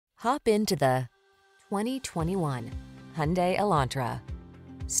Hop into the 2021 Hyundai Elantra.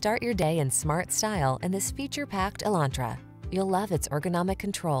 Start your day in smart style in this feature-packed Elantra. You'll love its ergonomic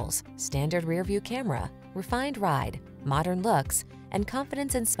controls, standard rear-view camera, refined ride, modern looks, and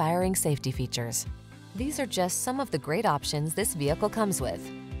confidence-inspiring safety features. These are just some of the great options this vehicle comes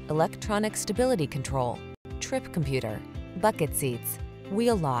with: electronic stability control, trip computer, bucket seats,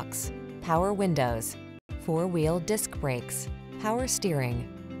 wheel locks, power windows, four-wheel disc brakes, power steering.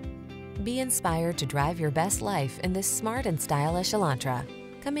 Be inspired to drive your best life in this smart and stylish Elantra.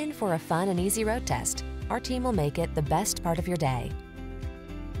 Come in for a fun and easy road test. Our team will make it the best part of your day.